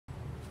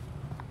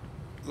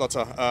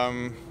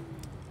Lotta,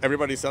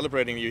 everybody's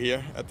celebrating you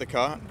here at the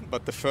car,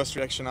 but the first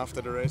reaction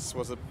after the race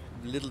was a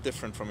little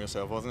different from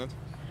yourself, wasn't it?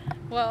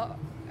 Well,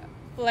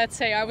 let's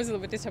say I was a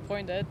little bit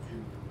disappointed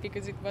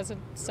because it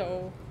wasn't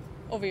so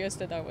obvious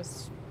that I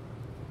was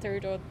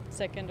third or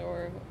second,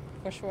 or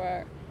for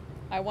sure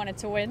I wanted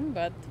to win,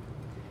 but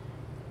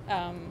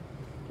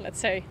let's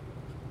say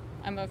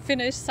I'm a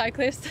Finnish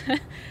cyclist.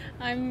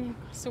 I'm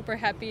super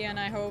happy, and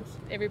I hope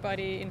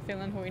everybody in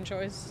Finland who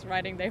enjoys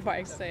riding their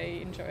bikes,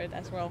 they enjoy it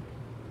as well.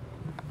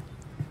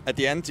 At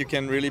the end, you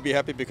can really be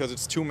happy because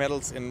it's 2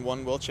 medals in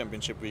one World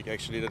Championship week.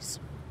 Actually, that's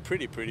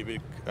pretty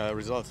big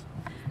result.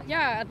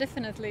 Yeah,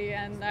 definitely,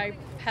 and I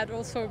had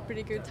also a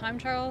pretty good time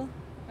trial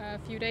a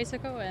few days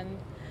ago, and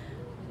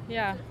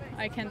yeah,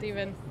 I can't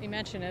even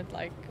imagine it,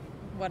 like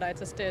what I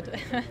just did.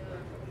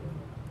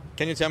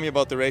 Can you tell me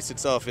about the race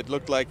itself? It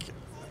looked like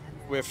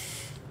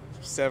with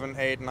 7,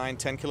 8, 9,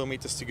 10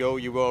 kilometers to go,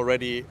 you were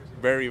already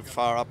very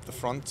far up the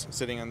front,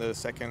 sitting on the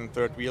second,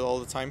 third wheel all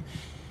the time.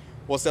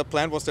 Was that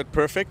planned? Was that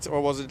perfect,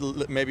 or was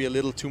it maybe a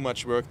little too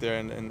much work there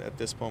and at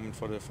this moment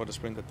for the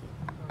sprint?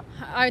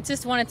 I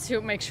just wanted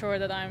to make sure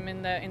that I'm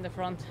in the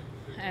front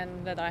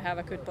and that I have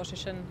a good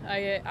position.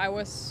 I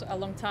was a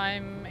long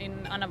time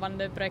in Anna van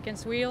der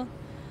Breggen's wheel,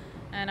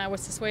 and I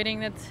was just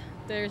waiting that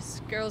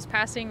there's girls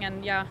passing,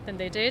 and yeah, then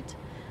they did,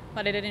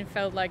 but it didn't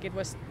feel like it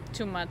was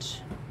too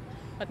much.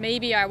 But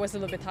maybe I was a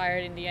little bit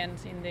tired in the end,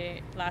 in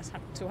the last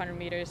 200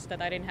 meters,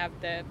 that I didn't have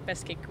the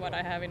best kick what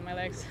I have in my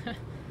legs.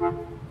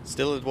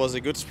 Still, it was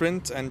a good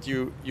sprint, and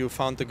you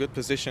found a good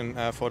position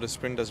for the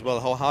sprint as well.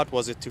 How hard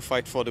was it to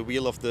fight for the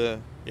wheel of the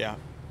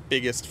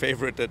biggest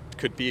favorite that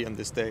could be on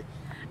this day?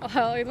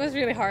 Well, it was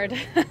really hard.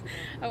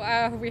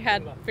 We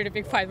had a pretty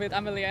big fight with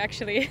Amelia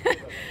actually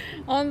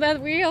on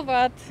that wheel,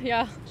 but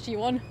yeah, she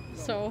won.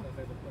 So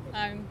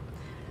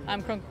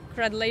I'm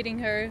congratulating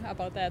her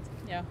about that.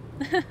 Yeah.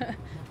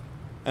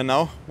 And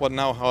now, what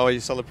now? How are you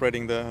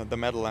celebrating the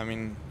medal? I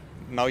mean,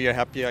 now you're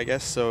happy, I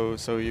guess,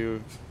 so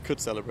you could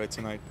celebrate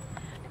tonight.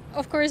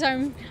 Of course,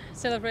 I'm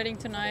celebrating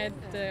tonight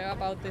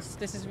about this.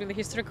 This is really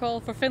historical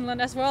for Finland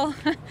as well.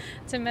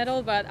 It's a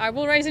medal, but I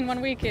will race in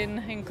 1 week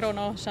in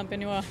Chrono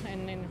Champenois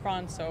in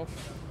France.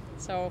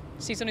 So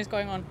season is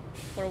going on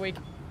for a week.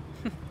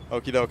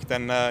 Okie doke.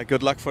 Then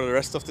good luck for the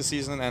rest of the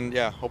season, and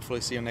yeah,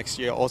 hopefully see you next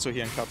year also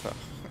here in Qatar.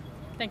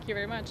 Thank you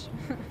very much.